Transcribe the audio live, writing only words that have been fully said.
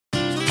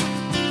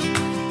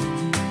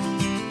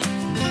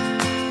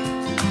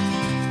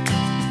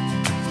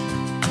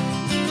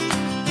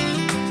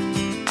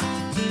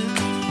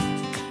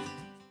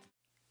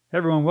Hey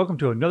everyone, welcome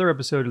to another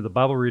episode of the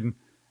Bible Reading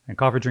and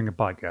Coffee Drinking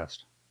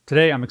Podcast.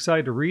 Today I'm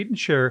excited to read and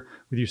share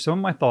with you some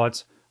of my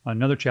thoughts on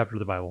another chapter of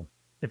the Bible.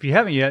 If you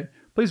haven't yet,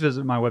 please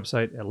visit my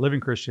website at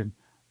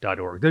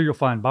livingchristian.org. There you'll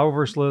find Bible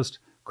verse lists,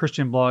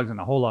 Christian blogs, and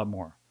a whole lot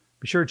more.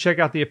 Be sure to check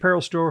out the apparel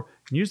store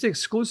and use the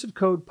exclusive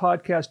code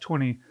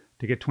podcast20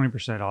 to get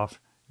 20% off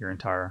your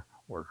entire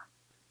order.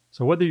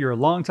 So whether you're a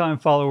longtime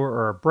follower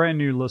or a brand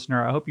new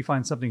listener, I hope you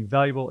find something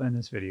valuable in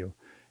this video.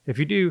 If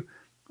you do,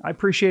 I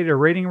appreciate a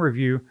rating and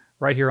review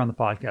right here on the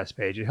podcast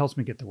page. It helps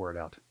me get the word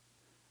out.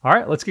 All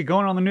right, let's get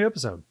going on the new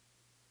episode.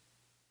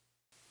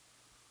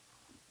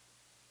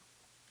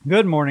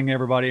 Good morning,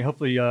 everybody.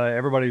 Hopefully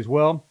everybody's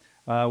well.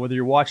 Whether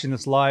you're watching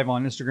this live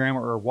on Instagram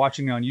or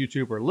watching it on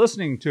YouTube or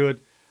listening to it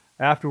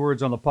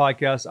afterwards on the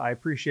podcast, I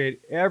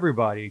appreciate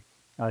everybody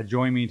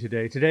joining me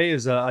today. Today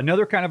is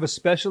another kind of a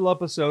special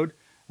episode,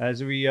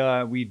 as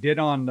we did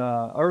on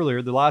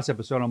earlier, the last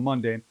episode on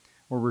Monday,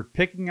 where we're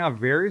picking out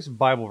various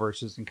Bible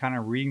verses and kind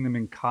of reading them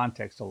in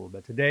context a little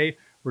bit. Today,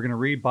 we're going to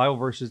read Bible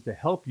verses to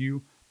help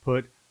you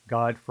put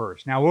God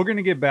first. Now, we're going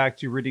to get back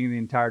to reading the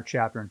entire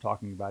chapter and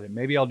talking about it.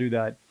 Maybe I'll do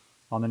that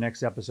on the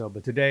next episode.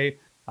 But today,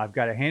 I've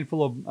got a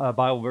handful of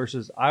Bible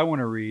verses I want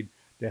to read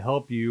to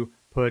help you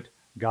put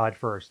God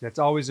first. That's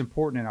always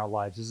important in our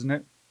lives, isn't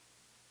it?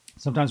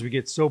 Sometimes we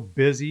get so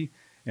busy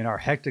in our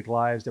hectic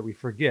lives that we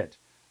forget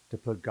to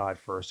put God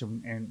first.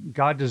 And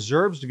God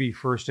deserves to be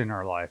first in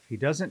our life.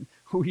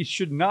 We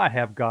should not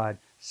have God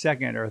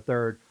second or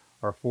third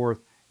or fourth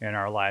in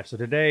our life. So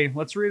today,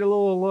 let's read a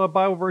little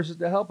Bible verses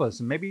to help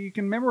us. And maybe you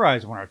can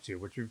memorize one or two,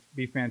 which would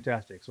be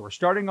fantastic. So we're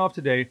starting off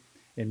today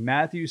in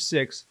Matthew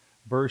 6,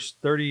 verse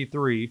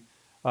 33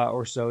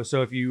 or so.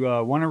 So if you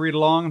want to read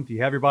along, if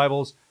you have your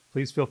Bibles,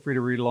 please feel free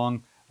to read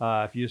along.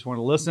 If you just want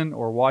to listen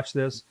or watch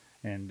this,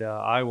 and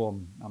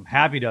I'm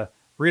happy to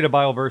read a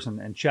Bible verse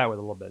and chat with it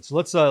a little bit. So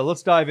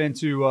let's dive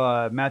into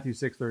Matthew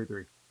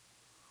 6:33.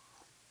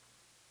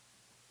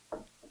 All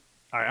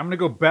right, I'm going to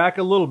go back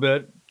a little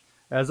bit,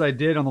 as I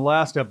did on the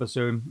last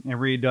episode, and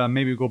read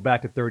maybe go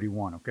back to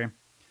 31. Okay,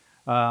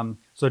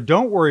 so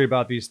don't worry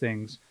about these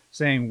things,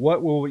 saying,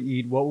 "What will we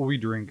eat? What will we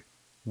drink?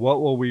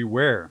 What will we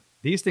wear?"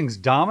 These things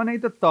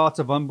dominate the thoughts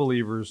of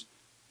unbelievers,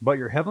 but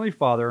your heavenly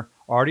Father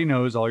already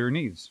knows all your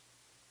needs.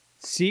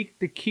 Seek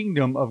the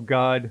kingdom of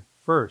God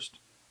first,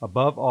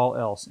 above all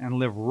else, and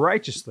live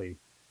righteously,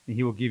 and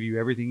he will give you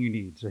everything you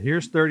need. So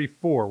here's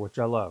 34, which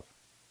I love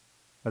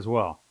as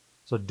well.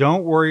 So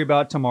don't worry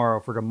about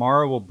tomorrow, for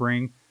tomorrow will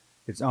bring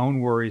its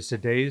own worries.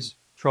 Today's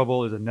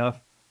trouble is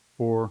enough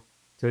for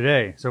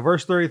today. So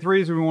verse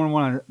 33 is what we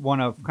want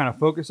to kind of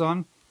focus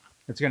on.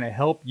 It's going to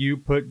help you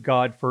put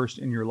God first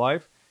in your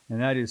life,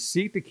 and that is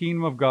seek the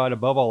kingdom of God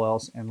above all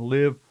else and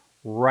live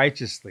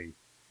righteously,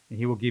 and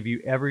he will give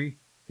you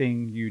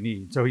everything you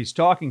need. So he's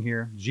talking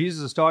here,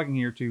 Jesus is talking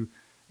here to,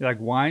 like,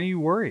 why are you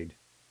worried?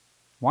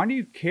 Why do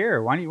you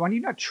care? Why do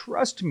you not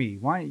trust me?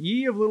 Why,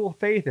 ye of little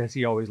faith, as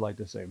he always liked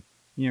to say.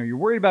 You're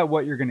worried about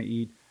what you're going to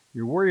eat.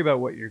 You're worried about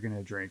what you're going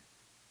to drink.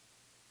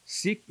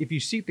 If you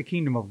seek the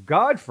kingdom of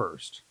God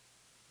first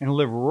and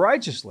live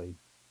righteously,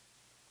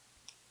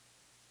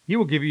 he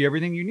will give you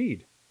everything you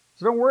need.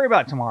 So don't worry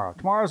about tomorrow.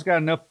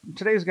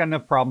 Today's got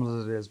enough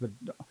problems as it is, but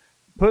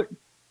put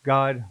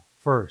God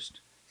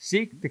first.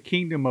 Seek the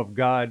kingdom of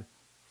God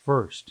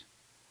first.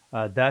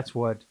 That's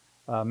what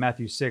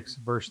Matthew 6,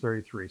 verse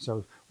 33.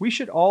 So we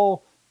should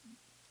all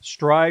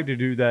strive to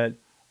do that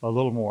a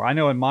little more. I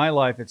know in my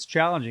life it's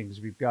challenging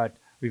because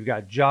we've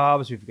got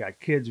jobs, we've got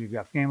kids, we've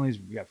got families,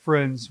 we've got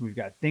friends, we've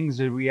got things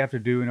that we have to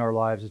do in our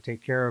lives to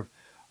take care of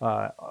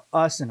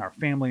us and our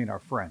family and our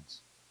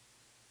friends.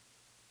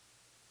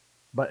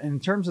 But in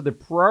terms of the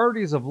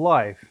priorities of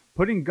life,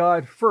 putting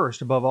God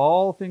first above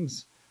all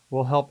things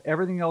will help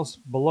everything else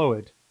below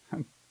it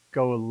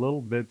go a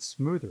little bit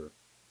smoother.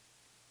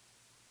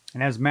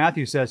 And as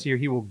Matthew says here,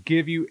 he will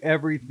give you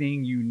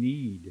everything you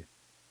need.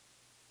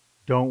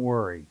 Don't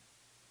worry.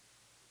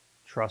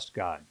 Trust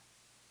God,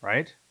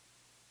 right?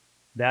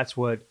 That's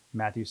what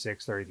Matthew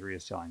 6:33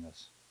 is telling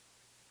us.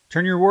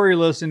 Turn your worry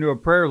list into a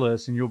prayer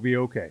list and you'll be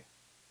okay.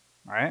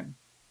 All right?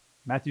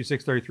 Matthew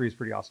 6:33 is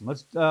pretty awesome.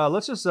 Let's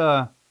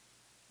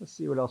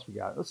see what else we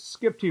got. Let's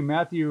skip to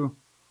Matthew.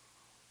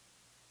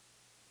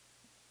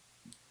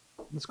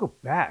 Let's go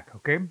back,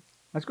 okay?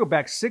 Let's go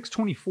back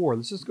 6:24.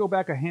 Let's just go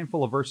back a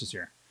handful of verses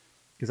here,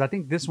 because I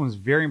think this one's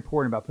very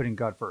important about putting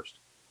God first.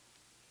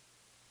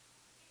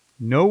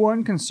 No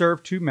one can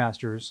serve two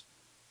masters,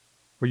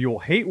 for you will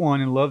hate one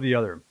and love the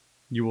other.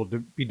 You will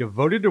be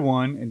devoted to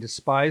one and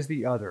despise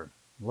the other.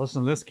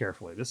 Listen to this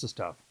carefully. This is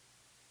tough.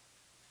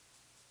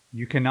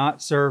 You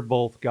cannot serve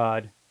both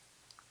God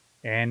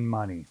and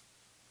money.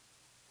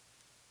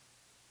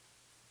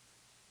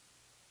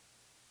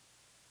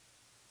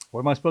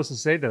 What am I supposed to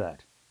say to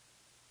that?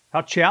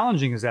 How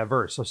challenging is that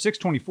verse? So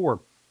 6:24,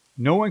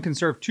 no one can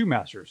serve two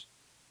masters.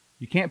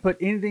 You can't put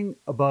anything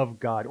above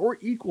God or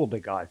equal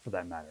to God for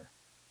that matter.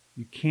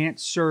 You can't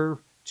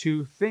serve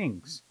two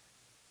things.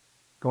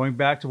 Going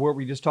back to what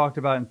we just talked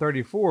about in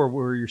 34,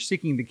 where you're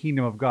seeking the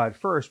kingdom of God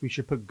first, we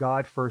should put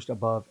God first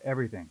above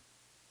everything.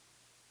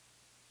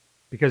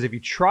 Because if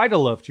you try to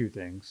love two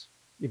things,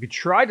 if you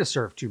try to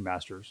serve two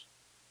masters,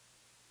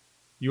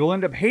 you will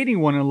end up hating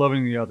one and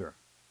loving the other.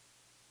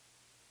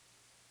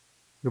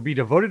 You'll be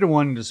devoted to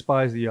one and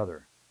despise the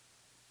other.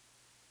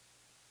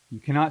 You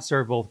cannot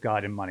serve both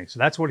God and money. So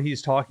that's what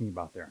he's talking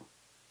about there.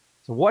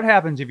 So what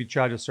happens if you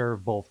try to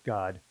serve both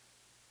God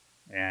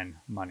and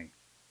money?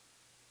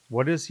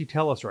 What does he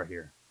tell us right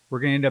here? We're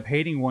going to end up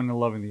hating one and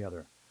loving the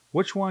other.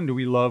 Which one do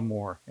we love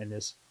more in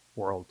this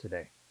world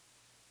today?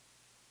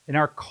 In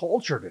our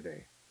culture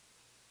today,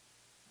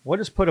 what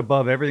is put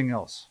above everything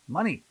else?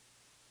 Money.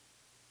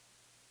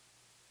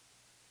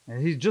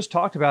 And he just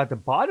talked about at the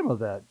bottom of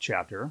that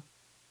chapter.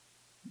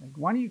 Like,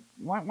 why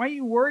do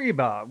you worry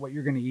about what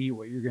you're going to eat,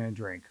 what you're going to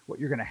drink, what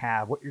you're going to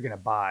have, what you're going to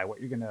buy, what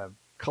you're going to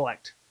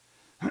collect?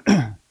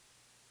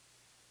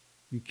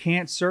 You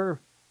can't serve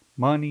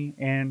money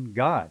and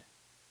God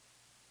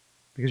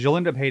because you'll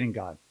end up hating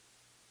God.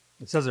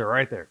 It says it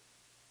right there.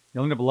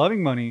 You'll end up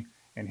loving money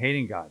and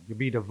hating God. You'll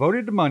be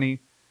devoted to money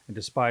and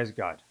despise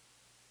God.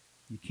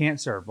 You can't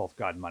serve both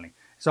God and money.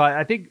 So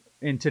I think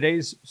in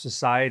today's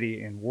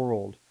society and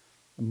world,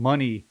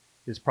 money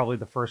is probably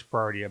the first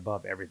priority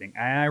above everything.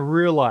 And I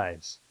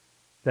realize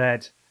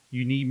that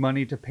you need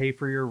money to pay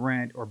for your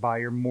rent or buy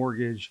your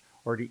mortgage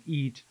or to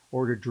eat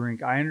or to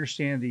drink. I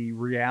understand the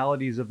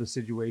realities of the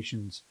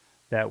situations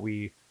that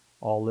we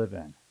all live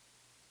in.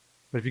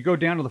 But if you go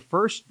down to the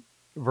first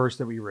verse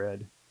that we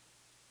read,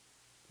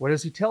 what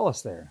does he tell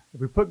us there?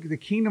 If we put the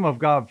kingdom of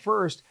God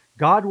first,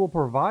 God will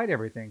provide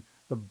everything.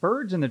 The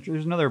birds and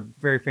there's another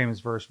very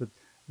famous verse, but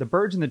the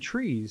birds and the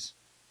trees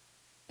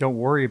don't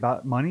worry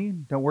about money.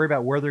 Don't worry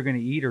about where they're going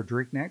to eat or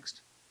drink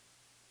next.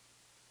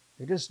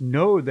 They just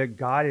know that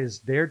God is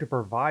there to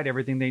provide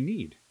everything they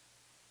need.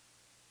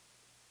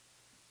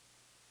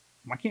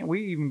 Why can't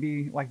we even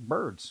be like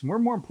birds? We're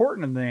more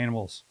important than the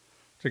animals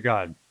to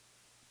God.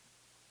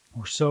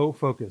 We're so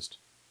focused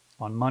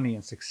on money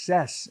and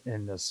success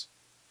in this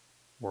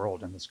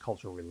world and this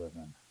culture we live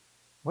in.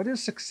 What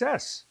is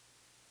success?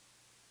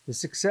 Is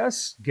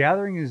success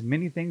gathering as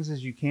many things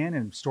as you can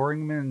and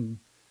storing them in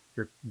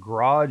your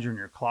garage or in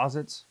your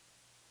closets?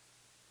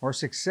 Or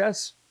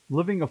success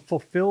living a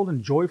fulfilled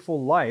and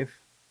joyful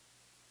life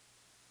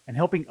and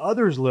helping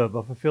others live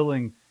a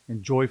fulfilling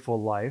and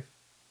joyful life,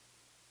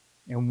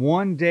 and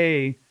one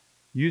day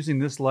using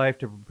this life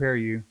to prepare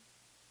you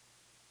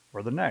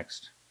for the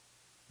next?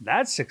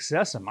 That's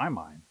success in my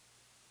mind.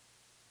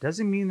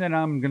 Doesn't mean that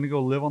I'm going to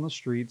go live on the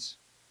streets.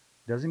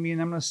 Doesn't mean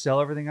I'm going to sell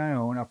everything I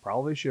own. I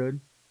probably should.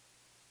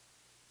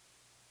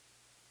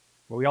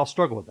 But we all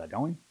struggle with that,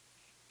 don't we?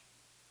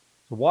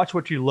 So watch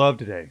what you love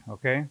today,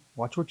 okay?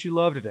 Watch what you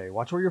love today.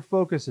 Watch where your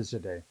focus is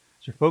today.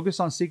 Is your focus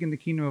on seeking the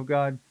kingdom of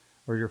God,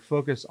 or your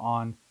focus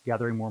on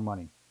gathering more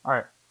money? All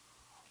right.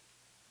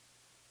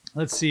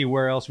 Let's see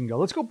where else we can go.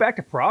 Let's go back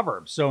to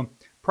Proverbs. So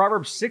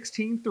Proverbs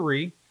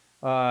 16:3,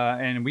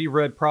 and we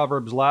read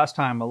Proverbs last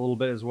time a little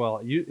bit as well.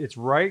 It's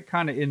right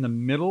kind of in the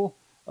middle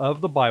of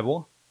the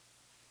Bible,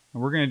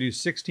 and we're going to do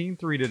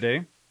 16:3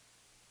 today.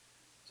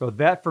 So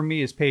that for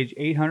me is page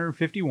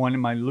 851 in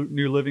my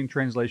New Living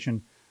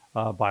Translation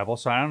Bible.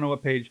 So I don't know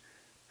what page,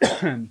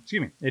 excuse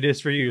me, it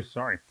is for you.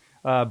 Sorry,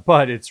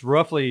 but it's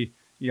roughly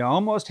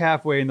almost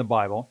halfway in the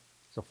Bible.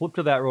 So flip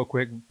to that real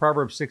quick.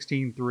 Proverbs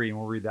 16:3, and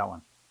we'll read that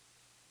one.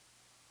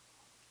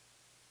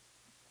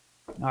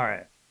 All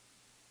right,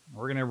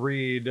 we're gonna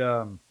read.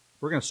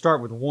 We're gonna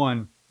start with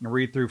 1 and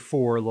read through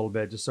 4 a little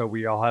bit, just so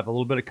we all have a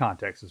little bit of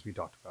context as we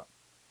talked about.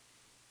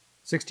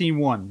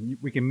 16:1.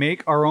 We can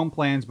make our own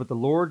plans, but the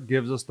Lord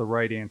gives us the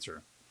right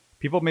answer.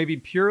 People may be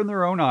pure in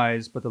their own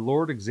eyes, but the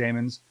Lord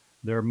examines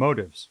their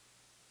motives.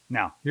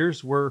 Now,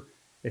 here's where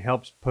it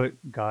helps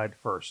put God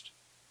first.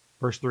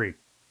 Verse 3.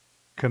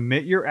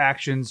 Commit your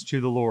actions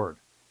to the Lord,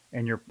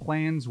 and your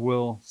plans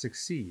will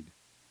succeed.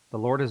 The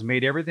Lord has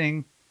made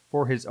everything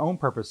for his own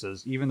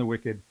purposes, even the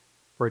wicked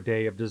for a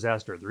day of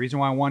disaster. The reason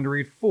why I wanted to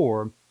read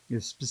 4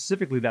 is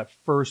specifically that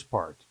first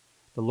part.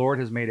 The Lord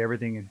has made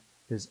everything in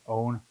his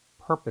own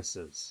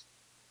purposes.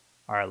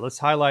 All right, let's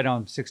highlight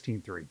on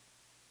 16:3.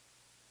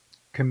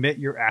 Commit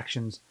your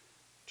actions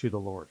to the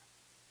Lord,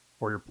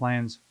 for your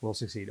plans will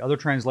succeed. Other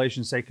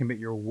translations say commit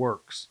your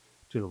works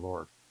to the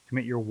Lord.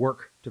 Commit your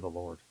work to the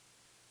Lord.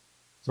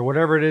 So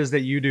whatever it is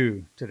that you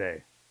do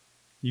today,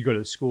 you go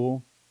to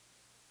school,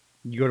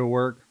 you go to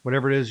work,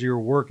 whatever it is your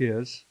work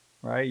is,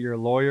 right? You're a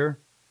lawyer,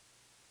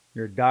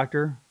 you're a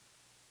doctor,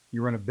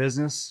 you run a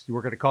business, you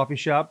work at a coffee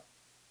shop,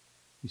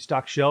 you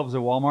stock shelves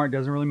at Walmart,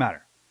 doesn't really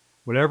matter.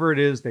 Whatever it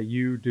is that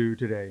you do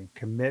today,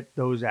 commit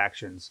those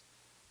actions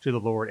to the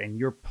Lord, and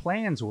your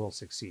plans will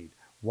succeed.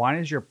 Why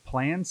does your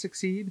plan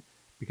succeed?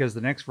 Because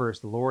the next verse,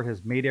 the Lord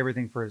has made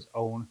everything for his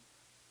own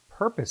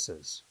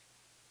purposes.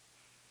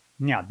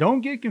 Now,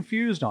 don't get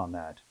confused on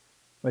that.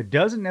 But it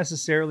doesn't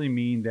necessarily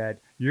mean that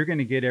you're going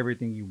to get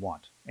everything you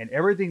want, and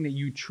everything that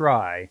you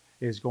try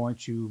is going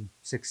to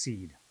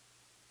succeed.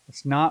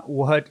 That's not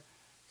what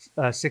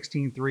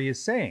 16:3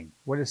 is saying.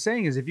 What it's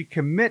saying is if you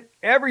commit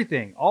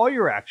everything, all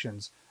your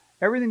actions,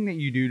 everything that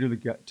you do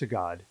to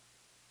God,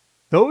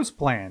 those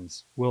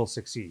plans will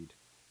succeed.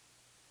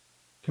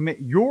 Commit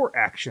your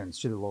actions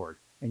to the Lord,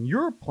 and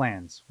your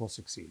plans will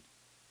succeed.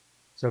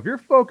 So if your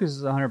focus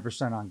is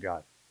 100% on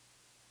God,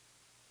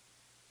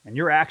 and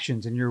your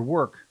actions and your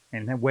work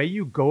and the way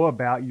you go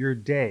about your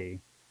day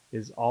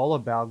is all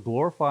about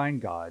glorifying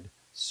God,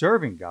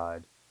 serving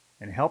God,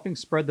 and helping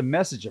spread the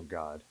message of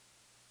God,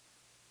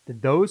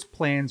 that those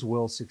plans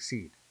will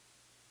succeed.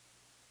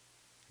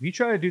 If you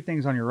try to do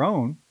things on your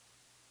own,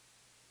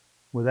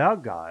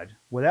 without God,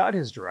 without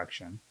His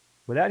direction,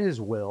 without His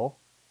will,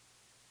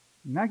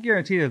 I'm not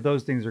guaranteed that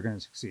those things are going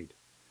to succeed.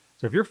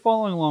 So if you're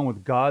following along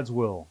with God's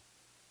will,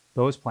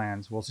 those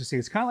plans will succeed.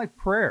 It's kind of like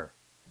prayer.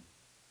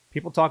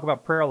 People talk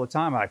about prayer all the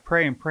time. I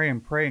pray and pray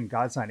and pray, and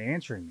God's not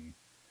answering me.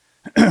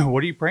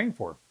 What are you praying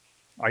for?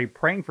 Are you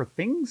praying for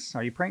things?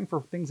 Are you praying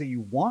for things that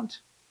you want?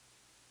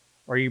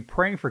 Or are you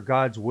praying for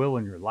God's will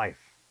in your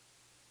life?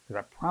 Because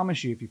I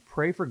promise you, if you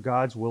pray for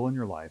God's will in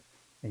your life,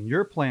 and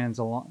your plans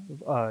follow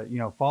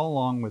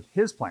along with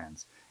His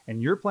plans,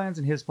 and your plans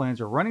and His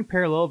plans are running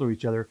parallel to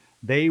each other,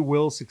 they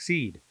will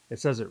succeed. It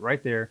says it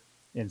right there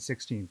in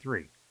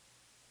 16:3.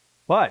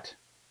 But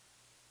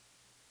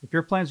if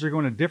your plans are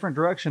going a different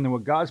direction than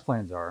what God's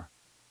plans are,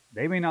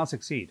 they may not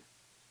succeed.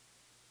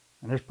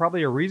 And there's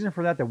probably a reason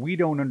for that we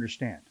don't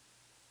understand.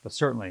 But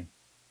certainly,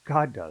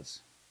 God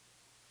does.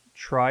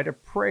 Try to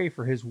pray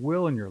for His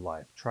will in your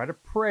life. Try to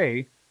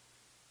pray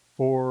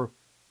for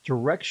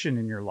direction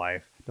in your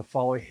life to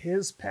follow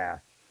His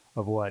path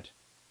of what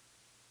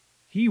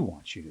He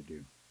wants you to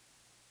do.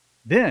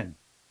 Then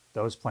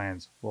those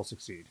plans will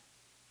succeed.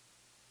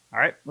 All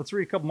right, let's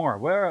read a couple more.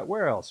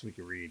 Where else we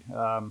could read?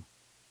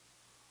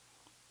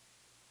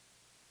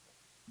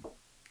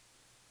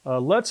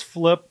 Let's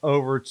flip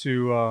over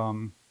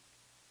to,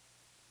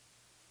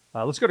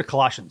 let's go to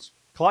Colossians.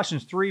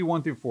 Colossians 3,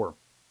 1 through 4.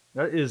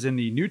 That is in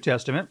the New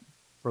Testament,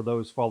 for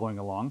those following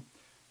along.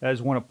 That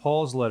is one of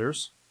Paul's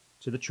letters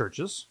to the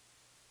churches.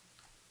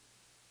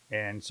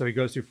 And so he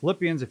goes through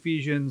Philippians,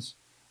 Ephesians,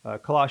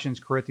 Colossians,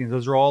 Corinthians.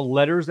 Those are all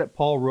letters that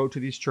Paul wrote to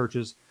these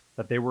churches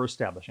that they were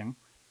establishing.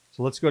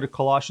 So let's go to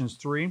Colossians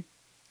 3,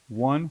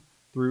 1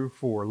 through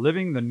 4.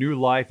 Living the New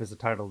Life is the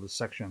title of this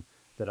section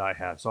that I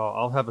have. So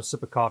I'll have a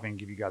sip of coffee and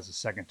give you guys a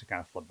second to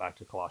kind of flip back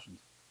to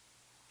Colossians.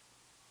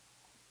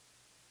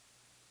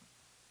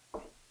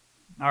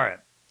 All right,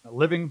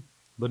 living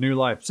the new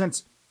life.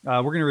 Since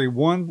we're going to read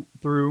 1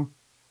 through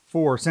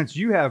 4. Since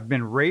you have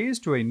been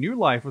raised to a new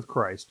life with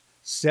Christ,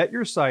 set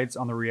your sights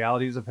on the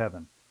realities of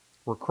heaven,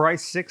 where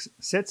Christ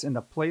sits in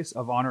the place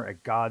of honor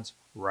at God's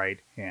right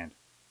hand.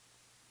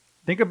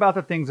 Think about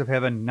the things of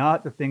heaven,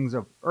 not the things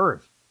of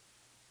earth.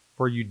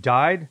 For you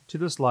died to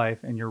this life,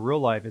 and your real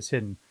life is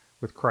hidden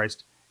with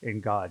Christ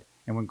in God.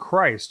 And when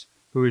Christ,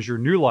 who is your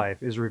new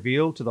life, is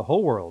revealed to the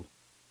whole world,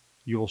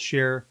 you will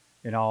share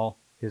in all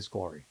His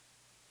glory.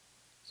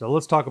 So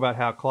let's talk about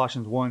how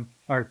Colossians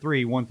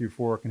 3, 1 through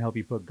 4 can help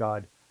you put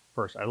God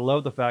first. I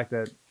love the fact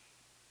that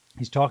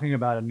he's talking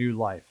about a new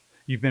life.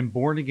 You've been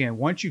born again.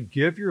 Once you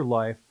give your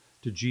life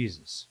to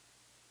Jesus,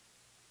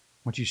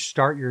 once you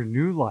start your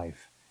new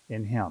life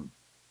in Him,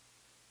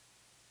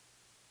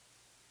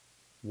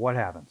 what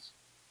happens?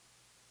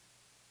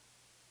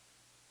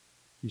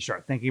 You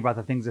start thinking about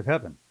the things of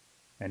heaven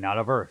and not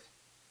of earth,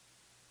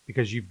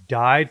 because you've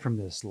died from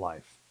this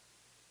life.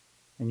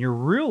 And your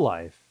real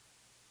life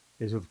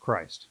is with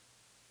Christ.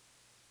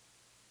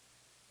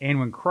 And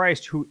when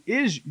Christ, who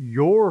is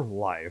your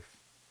life,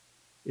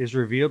 is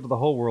revealed to the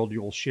whole world,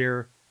 you will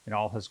share in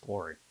all His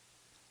glory.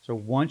 So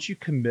once you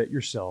commit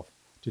yourself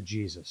to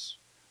Jesus,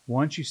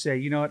 once you say,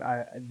 you know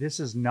what, this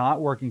is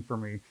not working for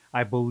me.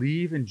 I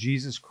believe in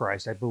Jesus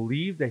Christ. I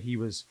believe that He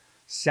was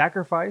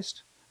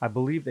sacrificed. I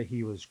believe that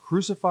He was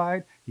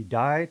crucified. He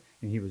died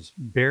and He was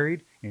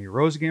buried and He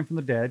rose again from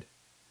the dead.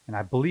 And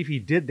I believe He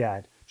did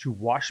that to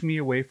wash me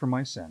away from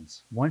my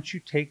sins. Once you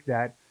take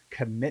that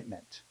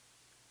commitment,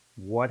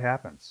 what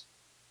happens?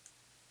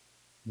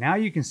 Now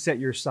you can set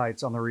your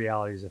sights on the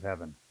realities of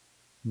heaven.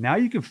 Now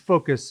you can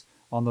focus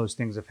on those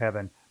things of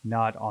heaven,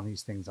 not on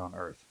these things on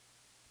earth.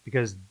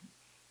 Because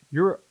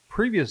your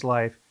previous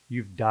life,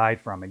 you've died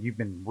from it. You've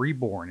been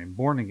reborn and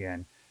born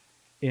again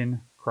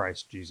in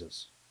Christ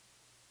Jesus.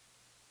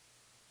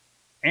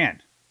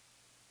 And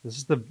this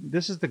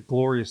is the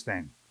glorious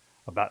thing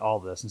about all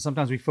this. And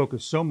sometimes we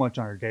focus so much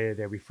on our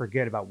day-to-day, we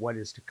forget about what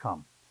is to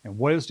come. And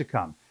what is to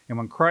come? And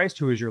when Christ,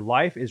 who is your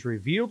life, is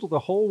revealed to the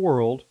whole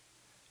world,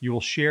 you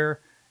will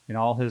share in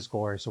all His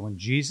glory. So when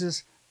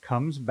Jesus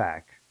comes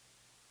back,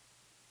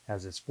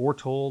 as it's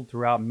foretold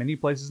throughout many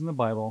places in the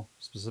Bible,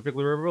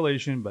 specifically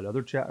Revelation, but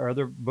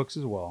other books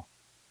as well,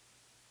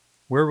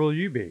 where will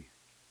you be?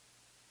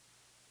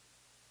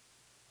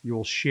 You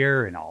will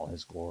share in all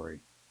His glory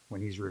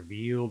when He's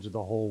revealed to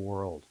the whole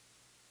world.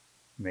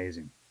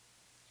 Amazing.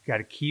 You got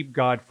to keep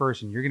God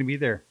first, and you're going to be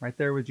there, right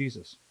there with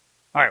Jesus.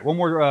 All right, one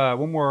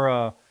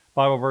more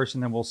Bible verse,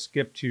 and then we'll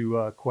skip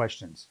to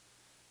questions.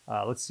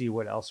 Let's see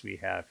what else we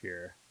have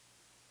here.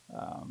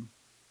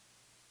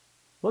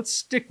 Let's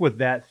stick with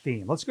that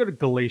theme. Let's go to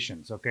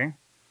Galatians, okay?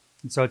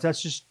 And so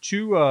that's just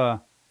two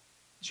or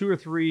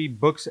three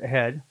books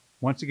ahead.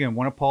 Once again,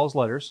 one of Paul's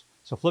letters.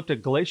 So flip to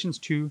Galatians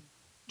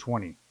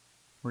 2:20.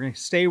 We're going to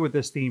stay with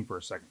this theme for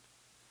a second.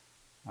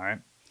 All right.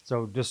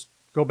 So just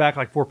go back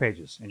like 4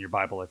 pages in your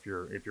Bible if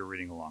you're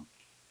reading along.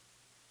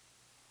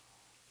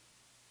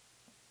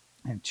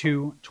 And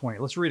 2:20.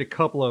 Let's read a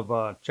couple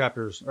of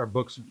chapters or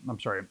books.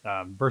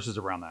 Verses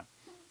around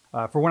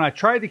that. For when I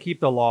tried to keep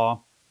the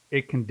law,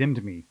 it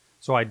condemned me.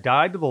 So I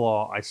died to the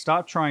law. I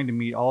stopped trying to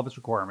meet all of its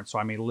requirements, so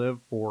I may live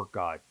for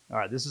God. All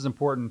right. This is an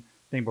important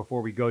thing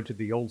before we go to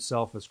the old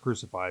self is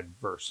crucified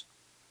verse.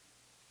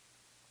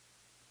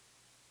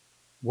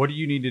 What do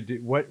you need to do?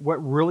 What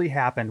really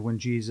happened when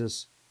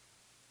Jesus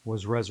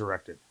was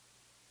resurrected?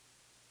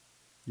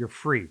 You're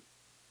free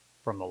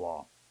from the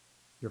law.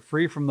 You're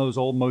free from those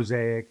old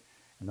Mosaic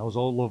and those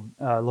old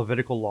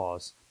Levitical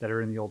laws that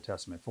are in the Old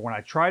Testament. For when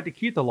I tried to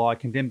keep the law, it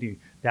condemned me.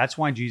 That's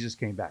why Jesus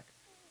came back.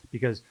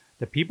 Because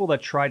the people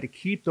that tried to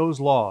keep those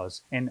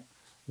laws and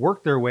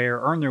work their way or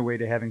earn their way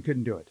to heaven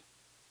couldn't do it.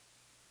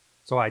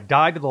 So I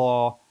died to the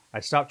law. I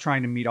stopped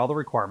trying to meet all the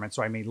requirements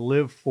so I may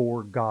live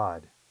for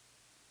God.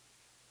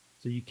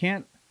 So you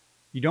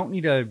don't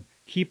need to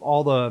keep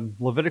all the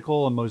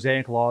Levitical and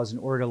Mosaic laws in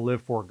order to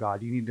live for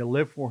God. You need to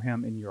live for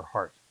him in your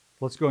heart.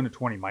 Let's go into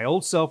 20. My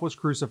old self was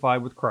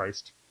crucified with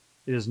Christ.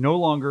 It is no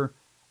longer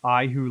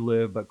I who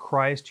live, but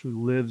Christ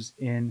who lives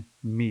in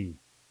me.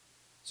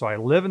 So I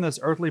live in this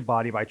earthly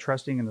body by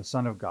trusting in the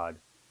Son of God,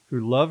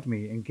 who loved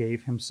me and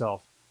gave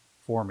himself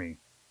for me.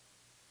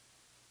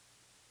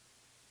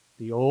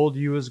 The old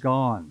you is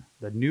gone.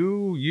 The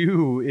new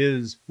you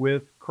is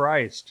with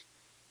Christ.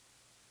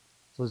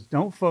 So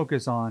don't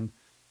focus on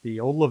the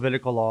old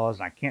Levitical laws,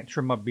 and I can't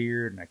trim my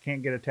beard, and I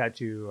can't get a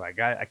tattoo,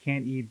 I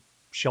can't eat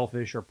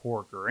shellfish or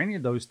pork or any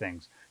of those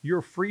things.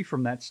 You're free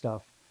from that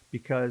stuff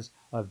because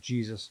of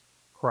Jesus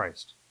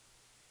Christ.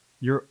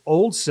 Your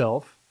old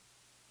self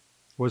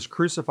was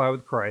crucified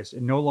with Christ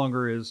and no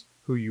longer is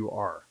who you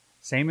are.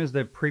 Same as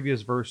the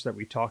previous verse that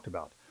we talked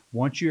about.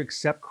 Once you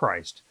accept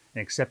Christ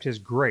and accept his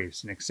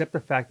grace and accept the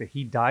fact that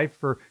he died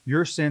for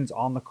your sins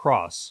on the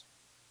cross,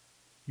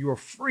 you are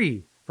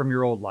free from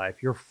your old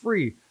life. You're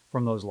free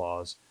from those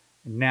laws.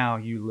 And now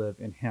you live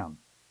in him.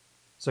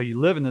 So you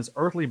live in this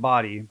earthly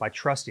body by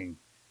trusting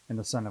in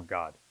the Son of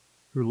God,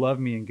 who loved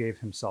me and gave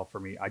himself for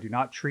me. I do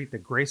not treat the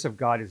grace of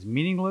God as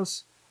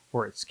meaningless,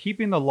 for it's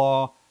keeping the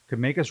law could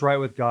make us right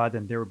with God,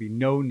 then there would be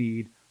no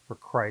need for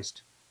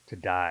Christ to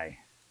die.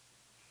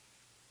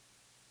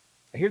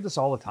 I hear this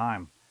all the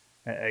time.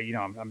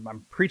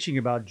 I'm preaching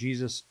about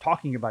Jesus,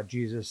 talking about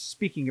Jesus,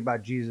 speaking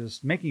about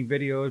Jesus, making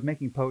videos,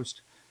 making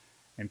posts,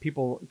 and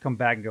people come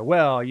back and go,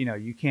 well,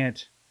 you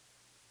can't,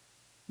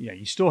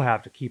 you still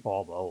have to keep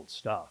all the old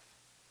stuff.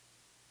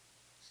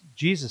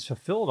 Jesus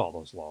fulfilled all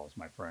those laws,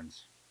 my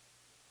friends.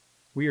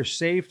 We are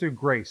saved through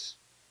grace.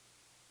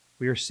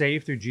 We are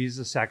saved through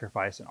Jesus'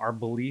 sacrifice and our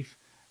belief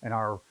and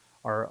our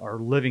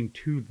living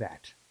to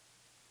that.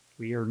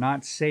 We are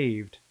not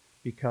saved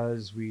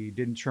because we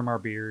didn't trim our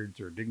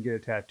beards or didn't get a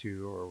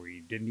tattoo or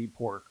we didn't eat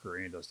pork or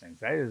any of those things.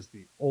 That is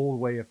the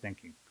old way of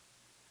thinking.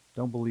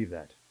 Don't believe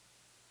that.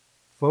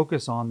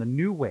 Focus on the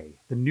new way,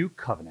 the new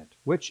covenant,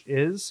 which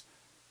is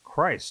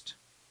Christ.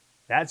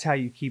 That's how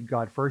you keep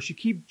God first. You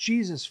keep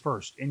Jesus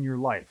first in your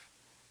life.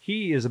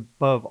 He is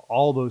above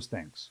all those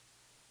things.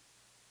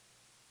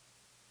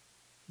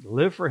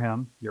 Live for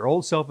him. Your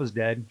old self is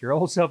dead. Your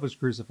old self is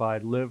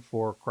crucified. Live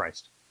for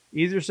Christ.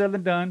 Easier said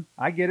than done.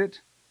 I get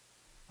it.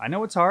 I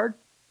know it's hard.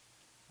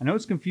 I know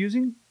it's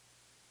confusing.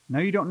 I know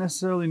you don't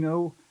necessarily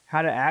know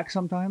how to act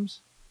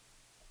sometimes.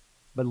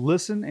 But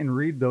listen and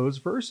read those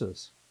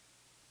verses.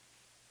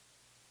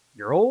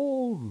 Your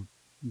old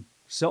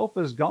self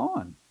is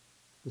gone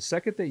the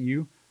second that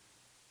you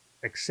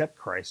accept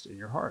Christ in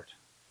your heart.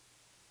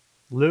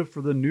 Live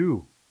for the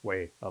new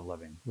way of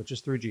living, which is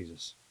through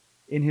Jesus,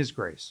 in his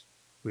grace.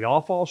 We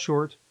all fall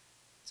short.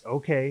 It's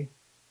okay.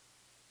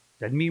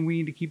 Doesn't mean we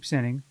need to keep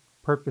sinning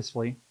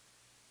purposefully.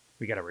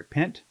 We got to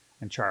repent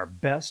and try our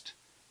best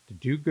to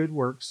do good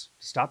works,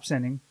 to stop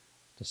sinning,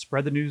 to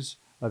spread the news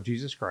of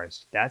Jesus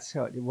Christ. That's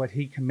what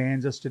he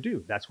commands us to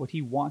do. That's what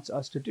he wants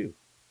us to do.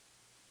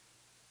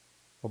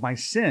 But my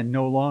sin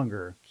no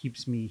longer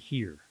keeps me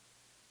here.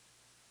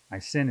 My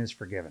sin is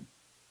forgiven.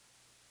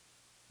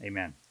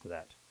 Amen to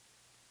that.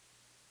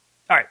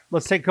 All right,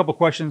 let's take a couple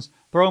questions.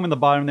 Throw them in the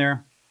bottom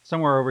there,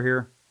 somewhere over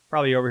here,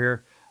 probably over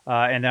here.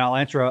 And then I'll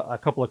answer a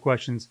couple of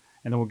questions,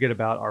 and then we'll get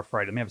about our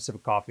Friday. Let me have a sip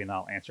of coffee, and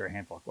I'll answer a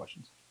handful of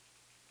questions.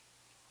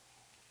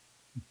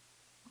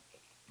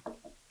 All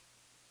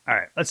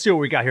right, let's see what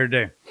we got here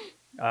today.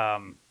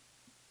 Are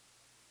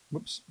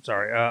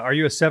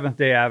you a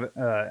Seventh-day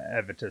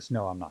Adventist?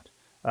 No, I'm not.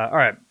 All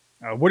right,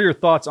 what are your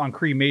thoughts on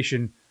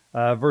cremation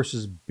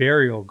versus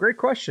burial? Great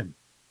question.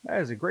 That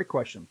is a great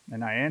question.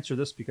 And I answer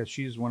this because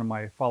she's one of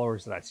my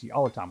followers that I see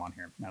all the time on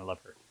here, and I love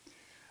her.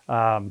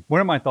 What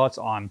are my thoughts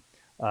on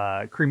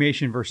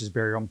cremation versus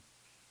burial?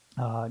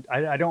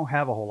 I don't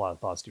have a whole lot of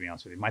thoughts, to be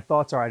honest with you. My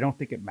thoughts are I don't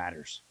think it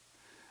matters.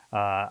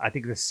 I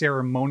think the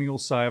ceremonial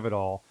side of it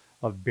all,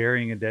 of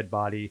burying a dead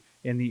body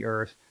in the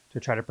earth to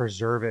try to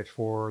preserve it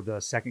for the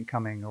second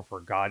coming or for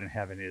God in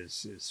heaven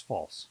is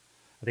false.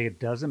 I think it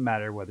doesn't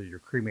matter whether you're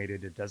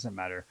cremated. It doesn't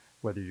matter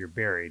whether you're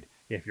buried.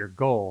 If your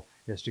goal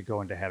is to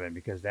go into heaven,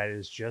 because that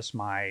is just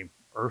my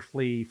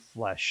earthly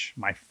flesh,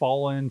 my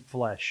fallen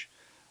flesh,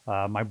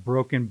 my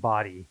broken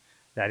body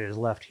that is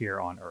left here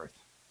on earth.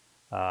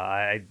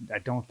 I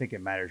don't think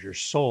it matters. Your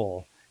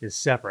soul is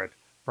separate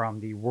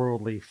from the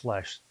worldly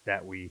flesh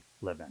that we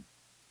live in.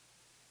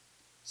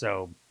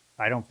 So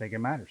I don't think it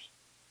matters.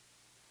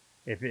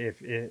 If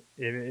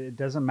it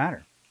doesn't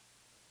matter.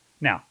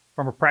 Now,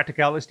 from a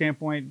practicality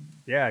standpoint,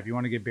 yeah, if you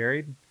want to get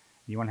buried,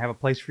 you want to have a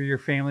place for your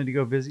family to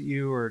go visit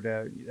you,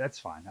 that's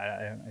fine.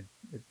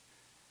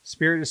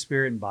 Spirit is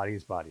spirit and body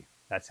is body.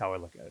 That's how I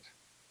look at it.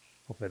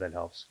 Hopefully that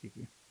helps,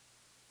 Kiki.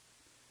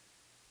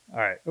 All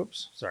right.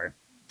 Oops. Sorry.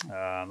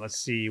 Let's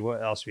see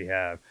what else we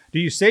have. Do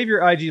you save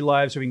your IG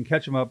live so we can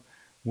catch them up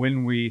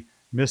when we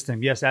miss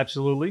them? Yes,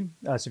 absolutely.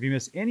 So if you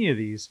miss any of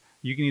these,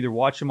 you can either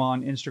watch them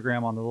on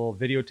Instagram on the little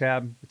video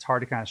tab. It's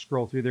hard to kind of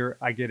scroll through there.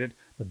 I get it.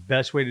 The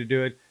best way to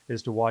do it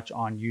is to watch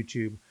on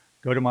YouTube.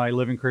 Go to my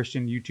Living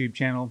Christian YouTube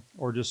channel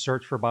or just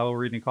search for Bible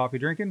Reading and Coffee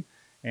Drinking.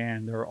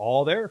 And they're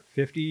all there.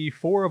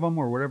 54 of them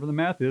or whatever the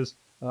math is.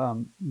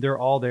 They're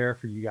all there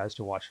for you guys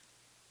to watch.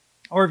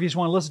 Or if you just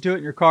want to listen to it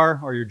in your car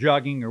or you're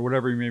jogging or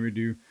whatever you maybe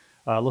do,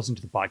 listen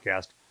to the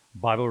podcast.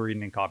 Bible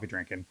Reading and Coffee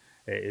Drinking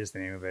is the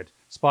name of it.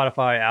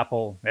 Spotify,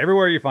 Apple,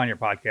 everywhere you find your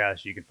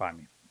podcast, you can find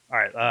me. All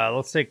right,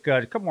 let's take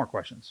a couple more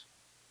questions.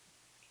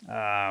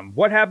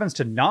 What happens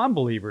to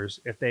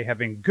non-believers if they have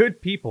been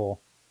good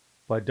people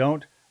but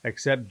don't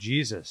accept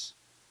Jesus?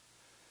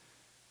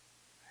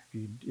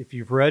 If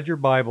you've read your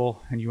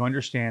Bible and you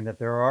understand that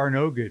there are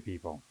no good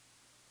people,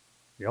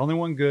 the only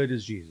one good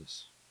is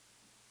Jesus.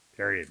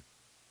 Period.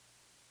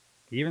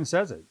 He even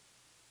says it.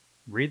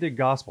 Read the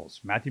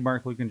Gospels, Matthew,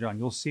 Mark, Luke, and John.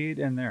 You'll see it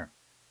in there.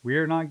 We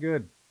are not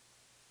good.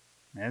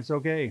 And it's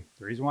okay.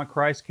 The reason why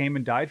Christ came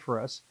and died for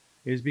us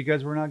is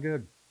because we're not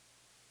good.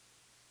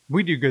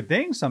 We do good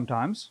things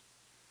sometimes.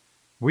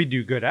 We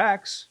do good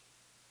acts,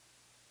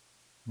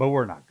 but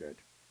we're not good.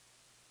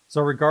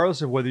 So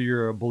regardless of whether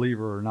you're a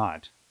believer or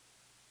not,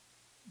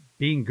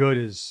 being good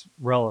is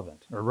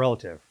relevant, or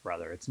relative,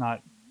 rather. It's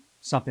not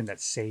something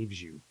that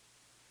saves you.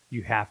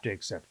 You have to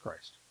accept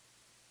Christ.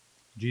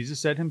 Jesus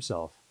said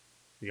himself,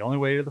 the only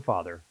way to the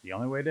Father, the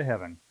only way to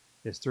heaven,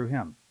 is through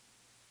him.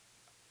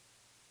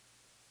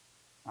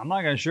 I'm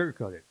not going to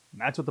sugarcoat it.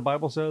 That's what the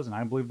Bible says, and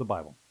I believe the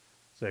Bible.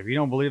 So if you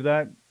don't believe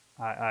that,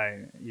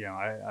 I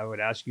would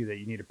ask you that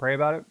you need to pray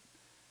about it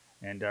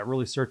and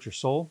really search your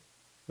soul.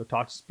 Go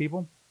talk to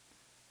people.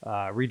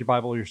 Read the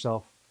Bible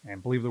yourself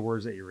and believe the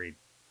words that you read,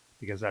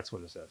 because that's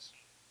what it says.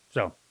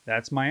 So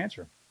that's my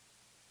answer.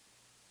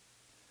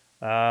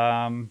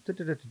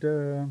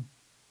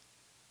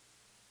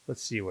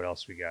 Let's see what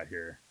else we got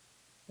here.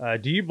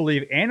 Do you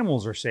believe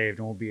animals are saved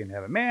and will be in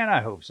heaven? Man,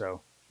 I hope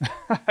so.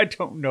 I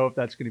don't know if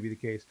that's going to be the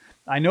case.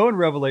 I know in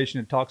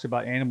Revelation it talks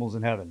about animals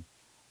in heaven.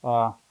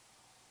 I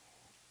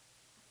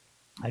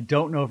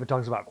don't know if it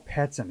talks about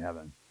pets in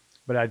heaven,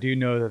 but I do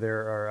know that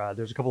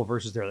there's a couple of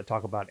verses there that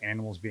talk about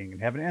animals being in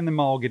heaven and them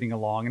all getting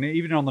along, and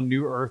even on the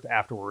new earth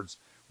afterwards,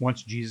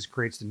 once Jesus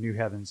creates the new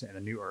heavens and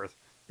the new earth,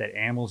 that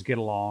animals get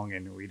along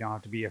and we don't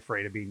have to be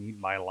afraid of being eaten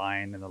by a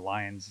lion, and the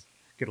lions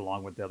get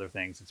along with the other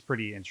things. It's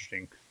pretty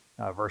interesting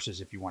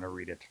verses if you want to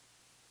read it.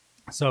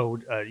 So,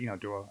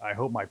 I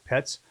hope my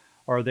pets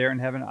are there in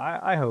heaven.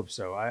 I hope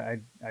so. I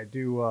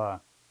do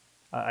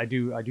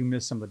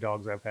miss some of the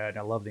dogs I've had.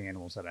 I love the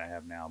animals that I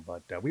have now,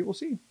 but we will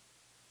see.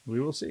 We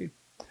will see.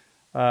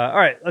 All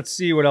right, let's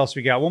see what else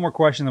we got. One more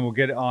question, then we'll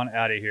get on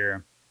out of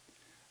here.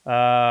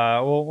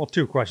 Well,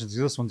 two questions.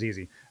 This one's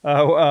easy.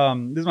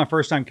 This is my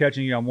first time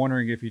catching you. I'm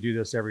wondering if you do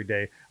this every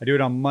day. I do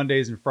it on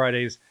Mondays and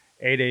Fridays,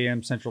 8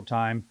 a.m. Central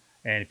Time.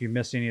 And if you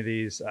missed any of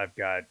these, I've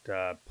got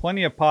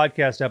plenty of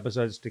podcast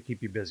episodes to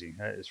keep you busy.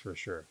 That is for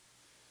sure.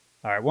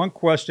 All right, one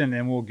question,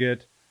 and we'll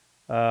get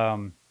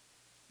going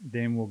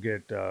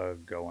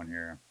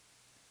here.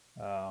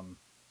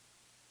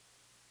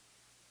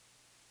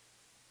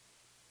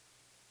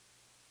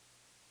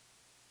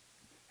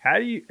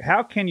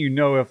 How can you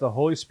know if the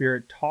Holy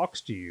Spirit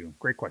talks to you?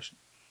 Great question.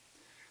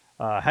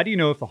 How do you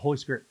know if the Holy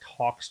Spirit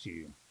talks to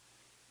you?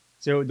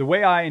 So the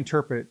way I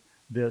interpret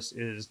this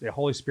is the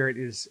Holy Spirit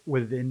is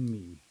within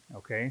me.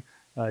 Okay.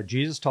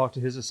 Jesus talked to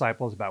his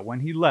disciples about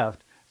when he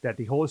left that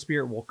the Holy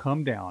Spirit will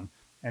come down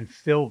and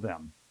fill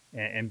them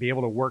and be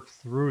able to work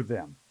through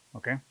them.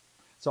 Okay.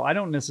 So I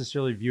don't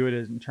necessarily view it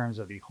as in terms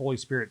of the Holy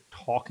Spirit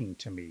talking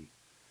to me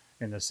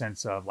in the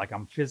sense of like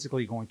I'm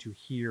physically going to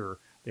hear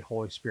the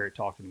Holy Spirit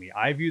talking to me.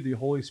 I view the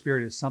Holy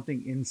Spirit as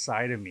something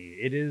inside of me.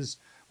 It is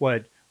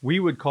what we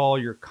would call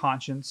your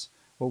conscience,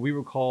 what we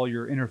would call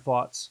your inner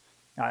thoughts.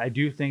 I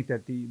do think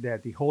that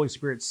the Holy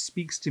Spirit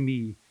speaks to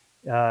me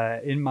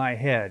in my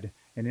head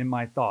and in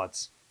my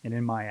thoughts and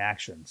in my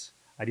actions.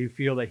 I do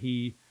feel that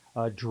he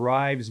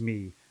drives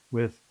me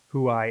with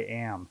who I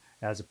am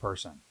as a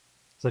person.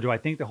 So do I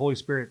think the Holy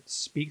Spirit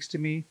speaks to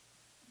me?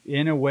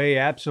 In a way,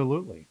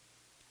 absolutely.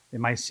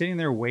 Am I sitting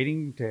there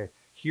waiting to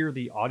hear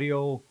the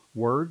audio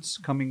words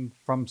coming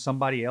from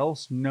somebody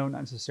else? No, not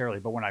necessarily.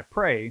 But when I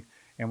pray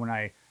and when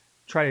I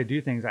try to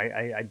do things,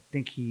 I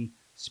think he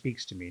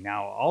speaks to me.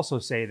 Now, I'll also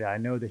say that I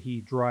know that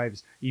he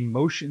drives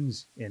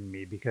emotions in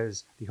me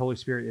because the Holy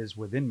Spirit is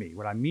within me.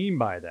 What I mean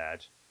by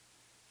that,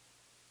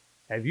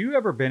 have you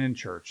ever been in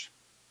church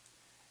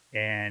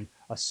and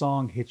a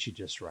song hits you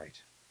just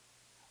right?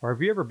 Or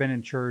have you ever been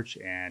in church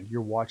and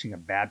you're watching a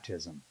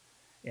baptism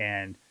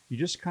and you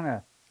just kind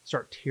of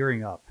start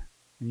tearing up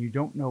and you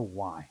don't know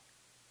why?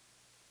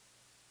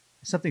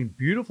 There's something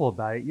beautiful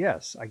about it.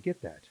 Yes, I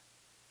get that.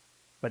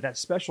 But that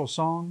special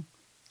song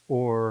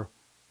or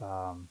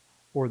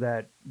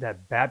that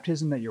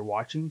baptism that you're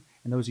watching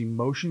and those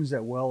emotions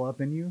that well up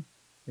in you,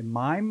 in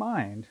my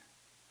mind,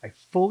 I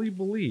fully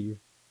believe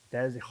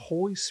that is the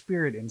Holy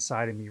Spirit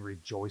inside of me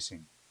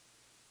rejoicing.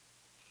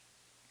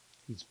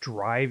 He's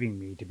driving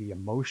me to be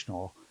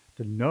emotional,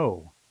 to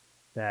know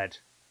that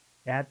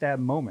at that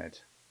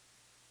moment,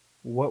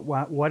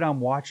 what I'm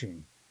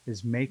watching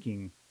is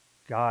making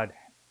God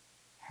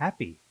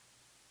happy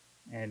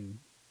and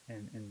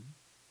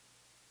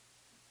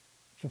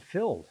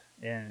fulfilled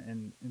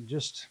and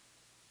just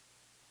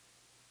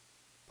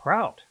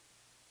proud.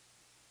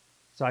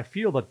 So I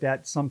feel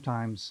that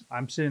sometimes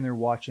I'm sitting there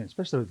watching,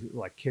 especially with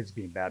like kids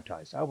being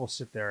baptized. I will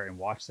sit there and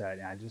watch that,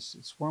 and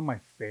it's one of my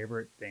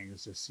favorite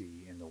things to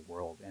see in the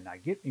world. And I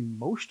get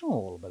emotional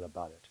a little bit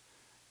about it.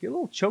 Get a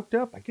little choked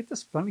up. I get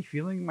this funny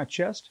feeling in my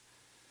chest,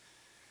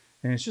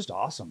 and it's just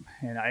awesome.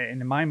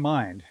 And in my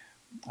mind,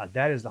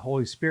 that is the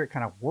Holy Spirit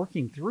kind of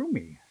working through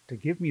me to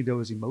give me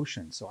those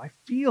emotions. So I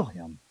feel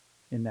Him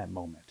in that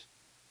moment.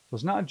 So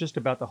it's not just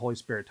about the Holy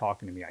Spirit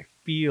talking to me. I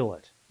feel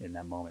it in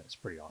that moment. It's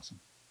pretty awesome.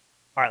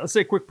 All right, let's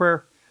say a quick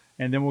prayer,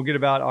 and then we'll get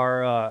about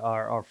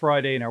our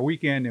Friday and our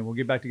weekend, and we'll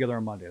get back together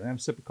on Monday. Then have a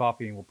sip of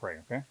coffee, and we'll pray,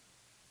 okay?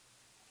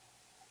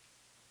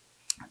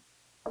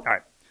 All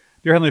right.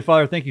 Dear Heavenly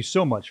Father, thank you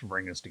so much for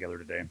bringing us together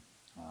today.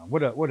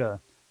 What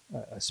a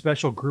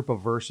special group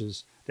of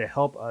verses to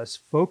help us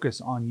focus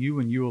on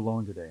you and you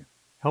alone today.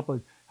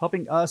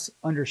 Helping us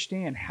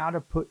understand how to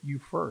put you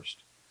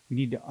first. We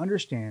need to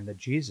understand that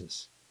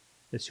Jesus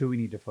is who we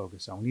need to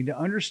focus on. We need to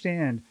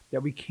understand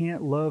that we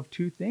can't love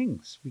two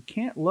things. We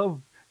can't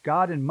love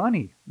God and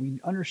money. We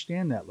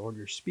understand that, Lord.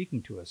 You're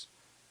speaking to us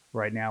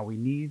right now. We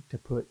need to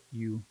put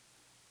you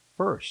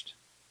first.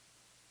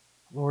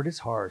 Lord, it's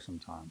hard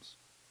sometimes.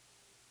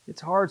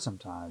 It's hard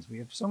sometimes. We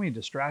have so many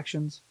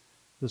distractions.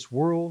 This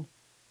world,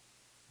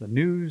 the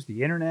news,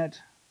 the internet,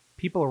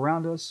 people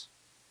around us,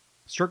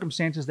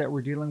 circumstances that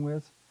we're dealing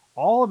with,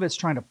 all of it's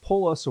trying to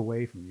pull us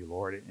away from you,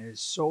 Lord. And it's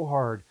so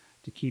hard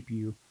to keep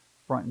you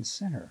front and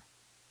center.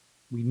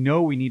 We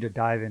know we need to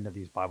dive into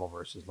these Bible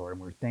verses, Lord,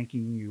 and we're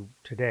thanking you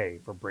today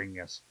for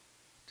bringing us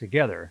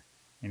together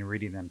and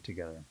reading them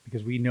together,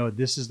 because we know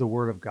this is the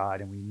Word of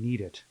God and we need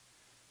it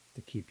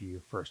to keep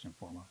you first and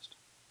foremost.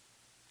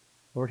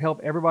 Lord, help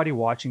everybody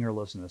watching or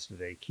listening to this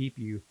today keep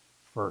you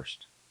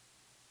first,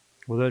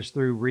 whether it's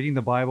through reading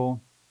the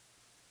Bible,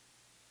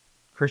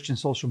 Christian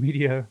social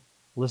media,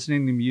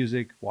 listening to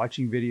music,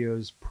 watching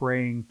videos,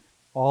 praying,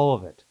 all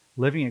of it,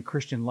 living a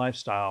Christian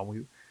lifestyle.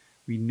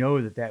 We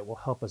know that will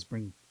help us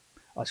bring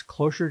us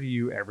closer to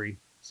you every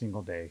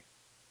single day.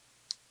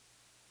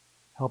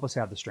 Help us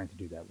have the strength to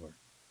do that, Lord.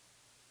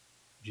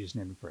 In Jesus'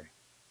 name we pray.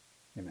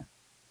 Amen.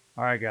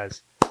 All right,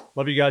 guys.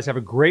 Love you guys. Have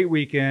a great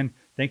weekend.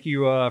 Thank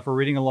you for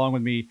reading along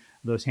with me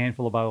those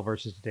handful of Bible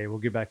verses today. We'll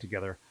get back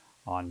together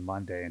on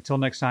Monday. Until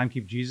next time,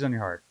 keep Jesus on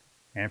your heart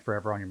and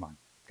forever on your mind.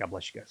 God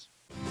bless you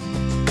guys.